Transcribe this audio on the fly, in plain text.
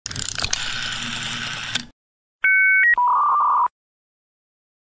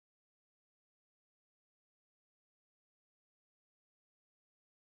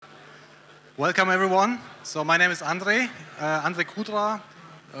Welcome everyone. So my name is André, André Kudra,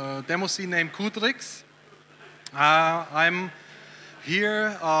 Demoscene named Kudrix. I'm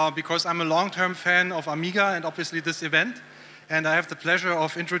here because I'm a long-term fan of Amiga and obviously this event. And I have the pleasure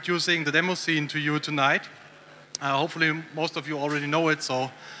of introducing the Demoscene to you tonight. Hopefully most of you already know it,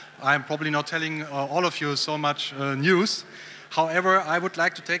 so I'm probably not telling all of you so much news. However, I would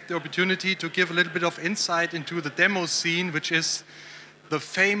like to take the opportunity to give a little bit of insight into the Demoscene, which is the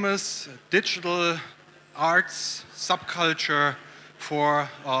famous digital arts subculture for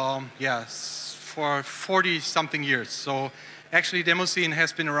 40-something years. So actually Demoscene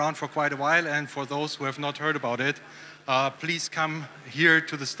has been around for quite a while, and for those who have not heard about it, please come here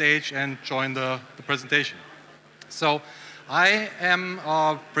to the stage and join the presentation. So I am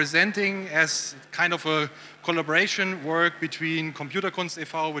presenting as kind of a collaboration work between Computerkunst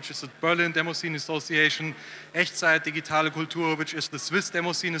e.V., which is the Berlin Demoscene Association, Echtzeit Digitale Kultur, which is the Swiss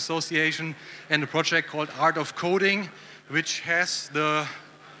Demoscene Association, and a project called Art of Coding, which has the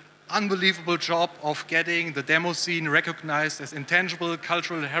unbelievable job of getting the Demoscene recognized as intangible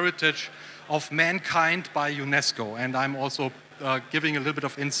cultural heritage of mankind by UNESCO. And I'm also giving a little bit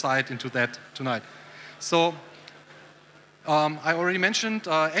of insight into that tonight. So I already mentioned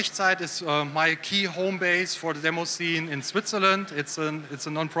Echtzeit is my key home base for the Demoscene in Switzerland. It's a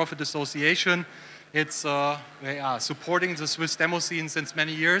non-profit association. It's supporting the Swiss Demoscene since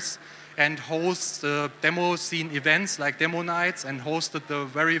many years and hosts Demoscene events like Demo Nights, and hosted the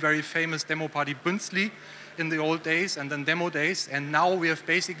very, very famous demo party Bünzli in the old days, and then Demo Days. And now we have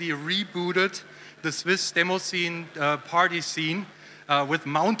basically rebooted the Swiss Demoscene party scene with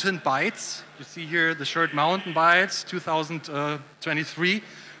Mountain Bites. You see here the shirt Mountain Bites 2023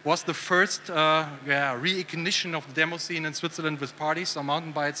 was the first reignition of the Demoscene in Switzerland with parties. So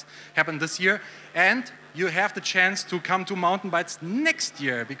Mountain Bites happened this year. And you have the chance to come to Mountain Bites next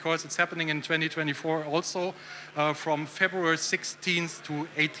year, because it's happening in 2024 also, from February 16th to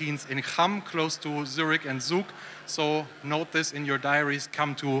 18th in Cham, close to Zurich and Zug. So note this in your diaries,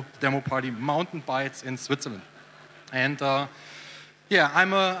 come to demo party Mountain Bites in Switzerland. And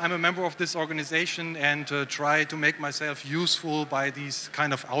I'm a member of this organization and try to make myself useful by these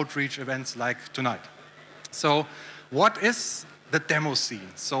kind of outreach events like tonight. So what is the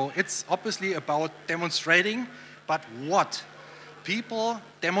Demoscene? So it's obviously about demonstrating, but what? People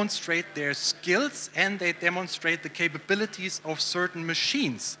demonstrate their skills and they demonstrate the capabilities of certain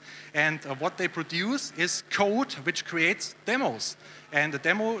machines. And what they produce is code which creates demos. And the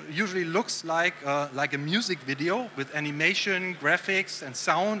demo usually looks like a music video with animation, graphics, and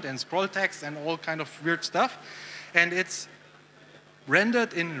sound, and scroll text, and all kind of weird stuff. And it's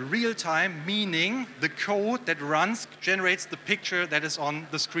rendered in real time, meaning the code that runs generates the picture that is on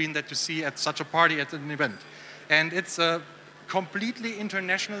the screen that you see at such a party, at an event. And it's a completely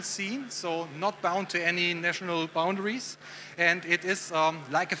international scene, so not bound to any national boundaries. And it is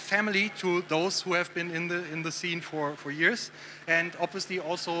like a family to those who have been in the scene for years. And obviously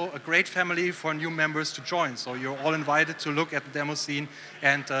also a great family for new members to join. So you're all invited to look at the Demoscene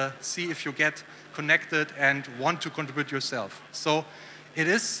and see if you get connected and want to contribute yourself. So it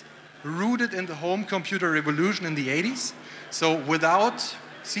is rooted in the home computer revolution in the 80s. So without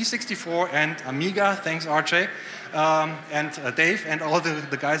C64 and Amiga, thanks RJ, and Dave and all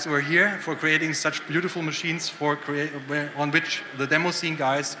the guys who are here for creating such beautiful machines on which the Demoscene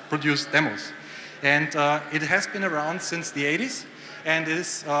guys produce demos. And it has been around since the 80s, and it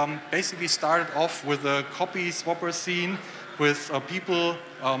is basically started off with a copy swapper scene with people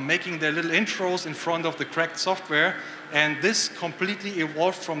making their little intros in front of the cracked software, and this completely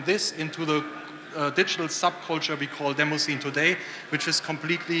evolved from this into the digital subculture we call Demoscene today, which is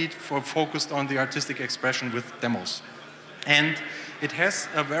completely focused on the artistic expression with demos. And it has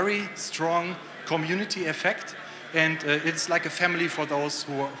a very strong community effect, and it's like a family for those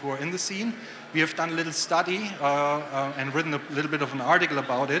who are in the scene. We have done a little study and written a little bit of an article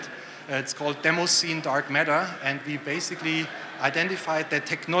about it. It's called Demoscene Dark Matter, and we basically identified that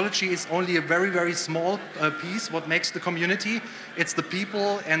technology is only a very, very small piece what makes the community. It's the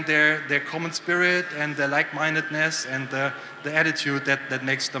people and their common spirit and their like-mindedness and the attitude that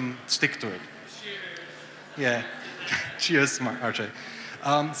makes them stick to it. Cheers. Yeah, cheers, RJ.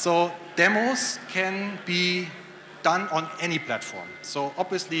 So demos can be done on any platform. So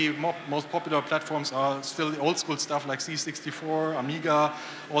obviously most popular platforms are still the old school stuff like C64, Amiga,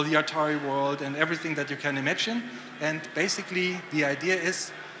 all the Atari world and everything that you can imagine. And basically the idea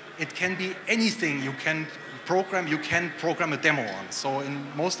is it can be anything you can program a demo on. So in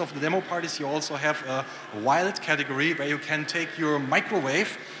most of the demo parties you also have a wild category where you can take your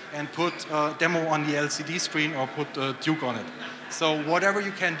microwave and put a demo on the LCD screen or put a Duke on it. So whatever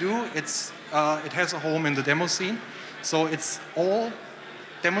you can do, it's it has a home in the demo scene. So it's all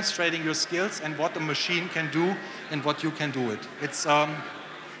demonstrating your skills and what the machine can do and what you can do it. It's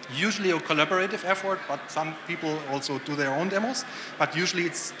usually a collaborative effort, but some people also do their own demos. But usually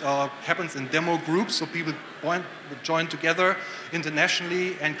it happens in demo groups, so people join together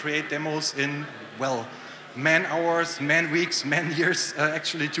internationally and create demos in, well, man hours, man weeks, man years,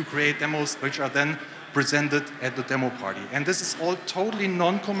 actually, to create demos which are then presented at the demo party. And this is all totally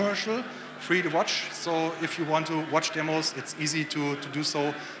non-commercial, free to watch. So if you want to watch demos, it's easy to do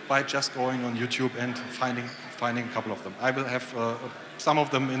so by just going on YouTube and finding a couple of them. I will have some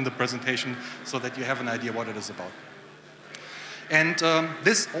of them in the presentation so that you have an idea what it is about. And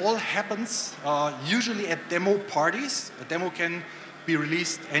this all happens usually at demo parties. A demo can be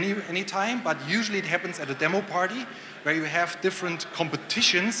released any time, but usually it happens at a demo party where you have different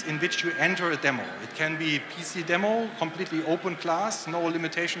competitions in which you enter a demo. It can be PC demo, completely open class, no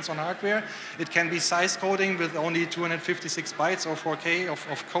limitations on hardware. It can be size coding with only 256 bytes or 4K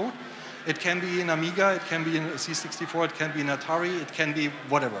of code. It can be in Amiga, it can be in C64, it can be in Atari, it can be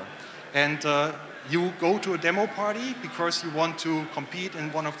whatever. And you go to a demo party because you want to compete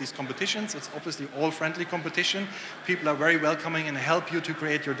in one of these competitions. It's obviously all friendly competition. People are very welcoming and help you to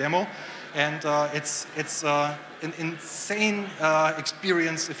create your demo. And it's an insane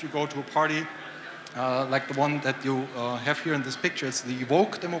experience if you go to a party like the one that you have here in this picture. It's the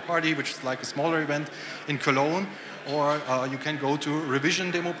Evoke demo party, which is like a smaller event in Cologne. Or you can go to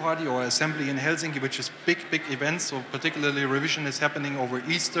Revision demo party or Assembly in Helsinki, which is big events. So particularly Revision is happening over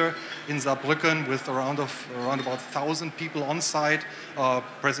Easter in Saarbrücken with around about 1,000 people on site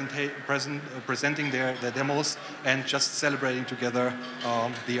presenting their demos and just celebrating together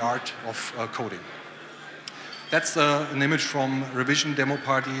the art of coding. That's an image from Revision demo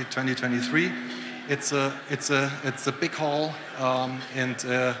party 2023. It's a big hall and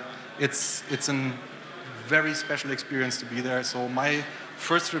it's an very special experience to be there. So my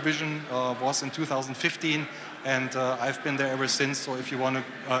first revision was in 2015, and I've been there ever since. So if you want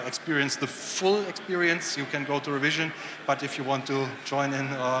to experience the full experience, you can go to Revision. But if you want to join in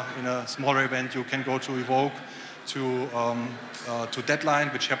a smaller event, you can go to Evoke, to Deadline,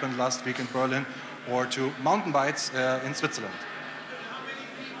 which happened last week in Berlin, or to Mountain Bites in Switzerland.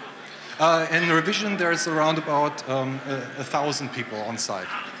 In Revision, there's around about 1,000 people on site.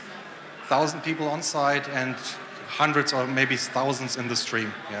 1,000 people on site and hundreds or maybe thousands in the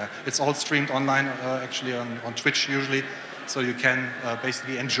stream. Yeah, it's all streamed online, actually on Twitch usually, so you can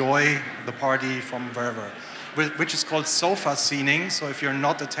basically enjoy the party from wherever, which is called sofa scening. So if you're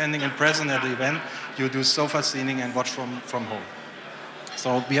not attending and present at the event, you do sofa scening and watch from home.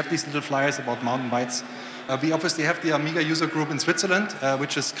 So we have these little flyers about Mountain Bites. We obviously have the Amiga user group in Switzerland,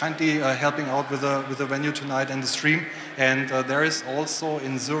 which is kindly helping out with the venue tonight and the stream. And there is also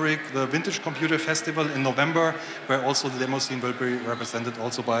in Zurich the Vintage Computer Festival in November, where also the demo scene will be represented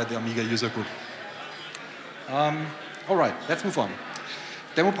also by the Amiga user group. All right, let's move on.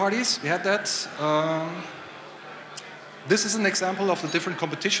 Demo parties, we had that. This is an example of the different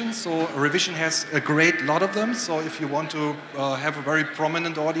competitions. So Revision has a great lot of them. So if you want to have a very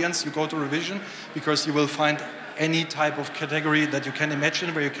prominent audience, you go to Revision because you will find any type of category that you can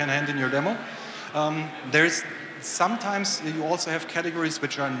imagine where you can hand in your demo. Sometimes you also have categories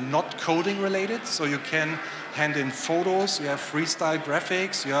which are not coding related. So you can hand in photos, you have freestyle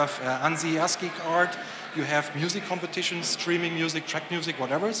graphics, you have ANSI ASCII art, you have music competitions, streaming music, track music,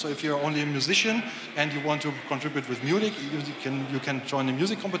 whatever. So if you're only a musician and you want to contribute with music, you can join a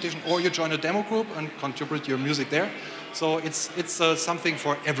music competition, or you join a demo group and contribute your music there. So it's something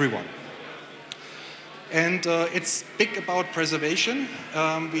for everyone. And it's big about preservation.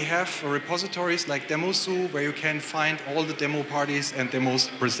 We have repositories like Demoscene where you can find all the demo parties and demos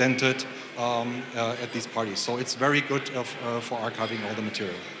presented at these parties. So it's very good for archiving all the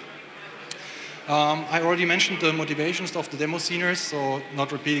material. I already mentioned the motivations of the demo sceners, so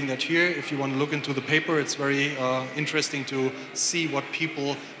not repeating that here. If you want to look into the paper, it's very interesting to see what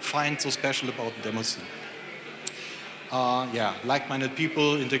people find so special about the demo scene. Yeah, like-minded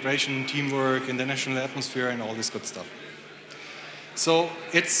people, integration, teamwork, international atmosphere, and all this good stuff. So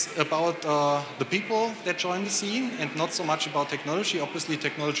it's about the people that join the scene and not so much about technology. Obviously,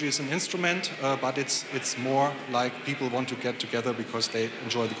 technology is an instrument, but it's more like people want to get together because they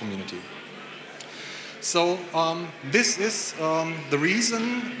enjoy the community. So this is the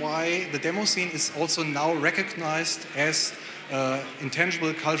reason why the demo scene is also now recognized as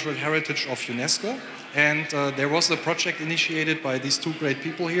Intangible Cultural Heritage of UNESCO. And there was a project initiated by these two great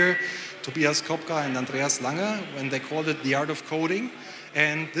people here, Tobias Kopka and Andreas Lange, and they called it The Art of Coding.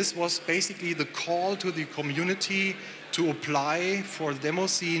 And this was basically the call to the community to apply for the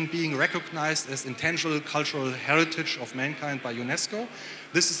Demoscene being recognized as intangible cultural heritage of mankind by UNESCO.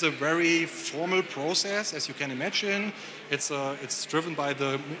 This is a very formal process, as you can imagine. It's driven by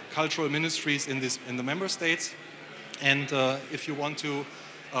the cultural ministries in the member states. And if you want to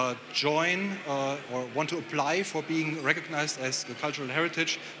join or want to apply for being recognized as a cultural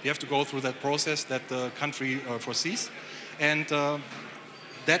heritage, you have to go through that process that the country foresees. And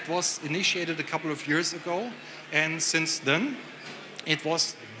that was initiated a couple of years ago. And since then, it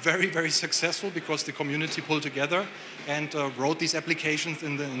was very, very successful because the community pulled together and wrote these applications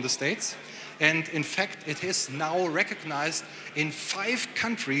in the States. And in fact, it is now recognized in 5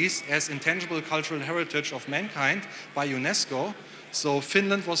 countries as intangible cultural heritage of mankind by UNESCO. So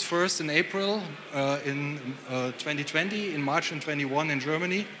Finland was first in April in 2020, in March in 21 in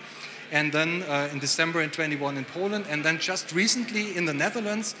Germany, and then in December in 21 in Poland, and then just recently in the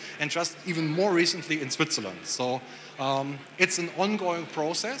Netherlands, and just even more recently in Switzerland. So it's an ongoing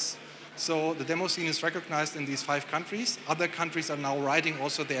process. So the Demoscene is recognized in these 5 countries. Other countries are now writing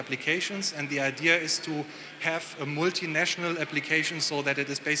also the applications, and the idea is to have a multinational application so that it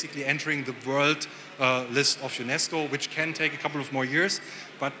is basically entering the world list of UNESCO, which can take a couple of more years.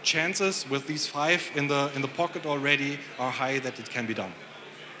 But chances with these 5 in the pocket already are high that it can be done.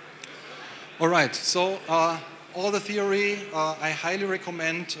 All right, so all the theory, I highly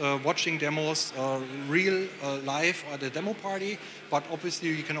recommend watching demos real live at a demo party, but obviously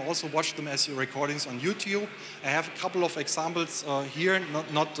you can also watch them as your recordings on YouTube. I have a couple of examples here,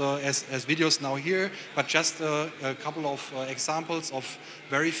 not as videos now here, but just a couple of examples of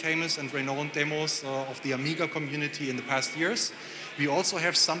very famous and renowned demos of the Amiga community in the past years. We also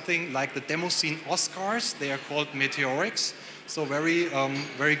have something like the Demoscene Oscars. They are called Meteorics. So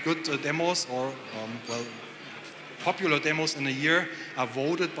very good demos, or well, popular demos in a year are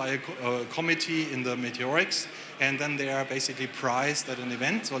voted by a committee in the Meteorics, and then they are basically prized at an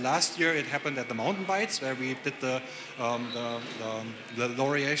event. So last year it happened at the Mountain Bites, where we did the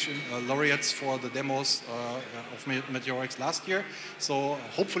laureates for the demos of Meteorics last year. So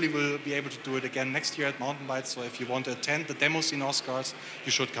hopefully we'll be able to do it again next year at Mountain Bites. So if you want to attend the Demoscene Oscars,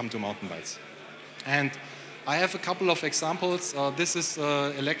 you should come to Mountain Bites. And I have a couple of examples. This is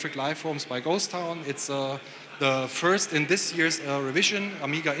Electric Lifeforms by Ghost Town. It's the first in this year's revision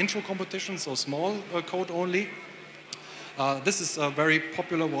Amiga intro competition, so small code only. This is a very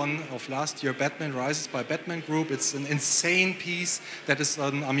popular one of last year, Batman Rises by Batman Group. It's an insane piece that is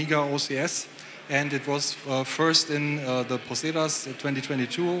an Amiga OCS, and it was first in the Posedas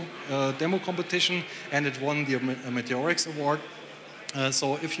 2022 demo competition, and it won the Meteorics Award.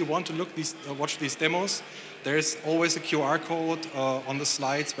 So if you want to watch these demos, there's always a QR code on the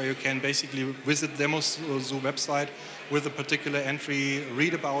slides where you can basically visit Demoscene website with a particular entry,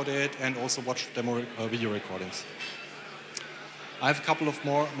 read about it, and also watch demo video recordings. I have a couple of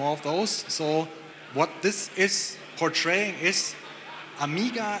more of those. So what this is portraying is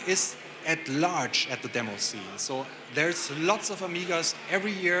Amiga is at large at the Demoscene. So there's lots of Amigas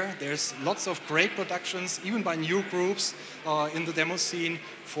every year. There's lots of great productions, even by new groups in the Demoscene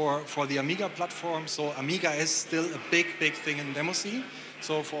for the Amiga platform. So Amiga is still a big thing in the Demoscene.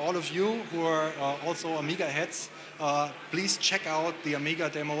 So for all of you who are also Amiga heads, please check out the Amiga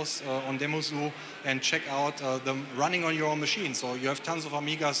demos on Demoscene and check out them running on your own machine. So you have tons of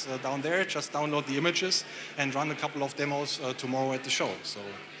Amigas down there. Just download the images and run a couple of demos tomorrow at the show. So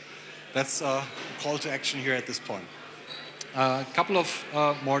that's a call to action here at this point. A couple of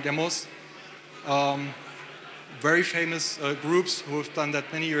more demos. Very famous groups who have done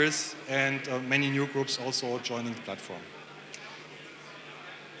that many years, and many new groups also joining the platform.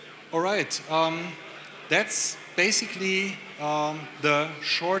 All right, that's basically the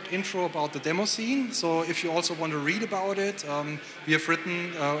short intro about the Demoscene. So if you also want to read about it, we have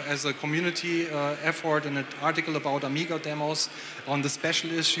written as a community effort an article about Amiga demos on the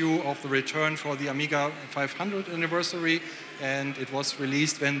special issue of the return for the Amiga 500 anniversary, and it was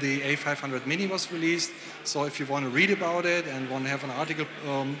released when the A500 Mini was released. So if you want to read about it and want to have an article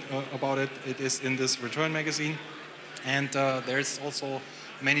about it, it is in this return magazine. And there's also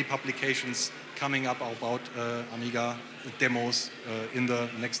many publications coming up about Amiga demos in the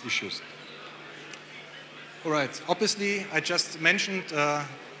next issues. All right, obviously I just mentioned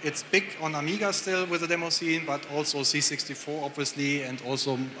it's big on Amiga still with the Demoscene, but also C64 obviously, and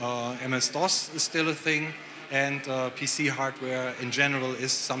also MS-DOS is still a thing, and PC hardware in general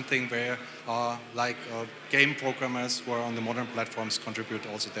is something where game programmers who are on the modern platforms contribute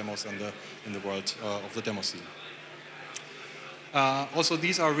also demos in the world of the Demoscene. Also,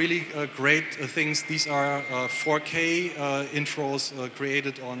 these are really great things. These are 4K intros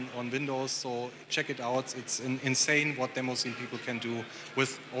created on Windows, so check it out. It's insane what Demoscene people can do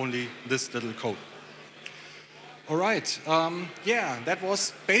with only this little code. All right, yeah, that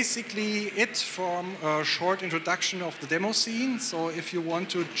was basically it from a short introduction of the Demoscene. So if you want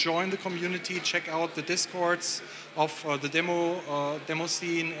to join the community, check out the Discords of the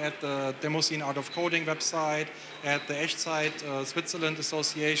Demoscene at the Demoscene Art of Coding website, at the Echtzeit Switzerland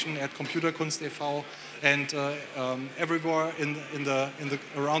Association, at Computerkunst e.V. and everywhere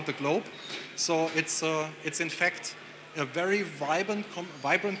around the globe. So it's in fact a very vibrant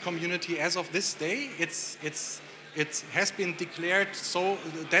community as of this day. It has been declared so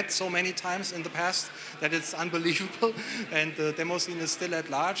many times in the past that it's unbelievable, and the Demoscene is still at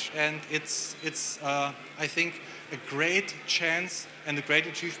large, and it's I think a great chance and a great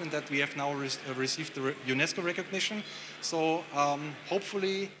achievement that we have now received the UNESCO recognition. So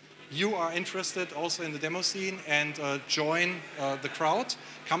hopefully you are interested also in the Demoscene and join the crowd,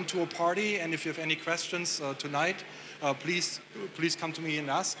 come to a party, and if you have any questions tonight, please come to me and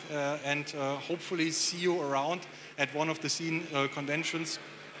ask, and hopefully see you around at one of the scene conventions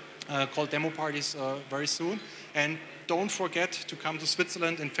called Demo Parties very soon. And don't forget to come to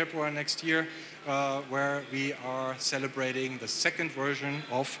Switzerland in February next year, where we are celebrating the second version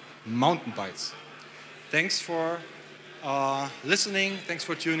of Mountain Bikes. Thanks for listening, thanks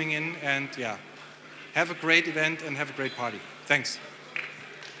for tuning in, and yeah, have a great event and have a great party. Thanks.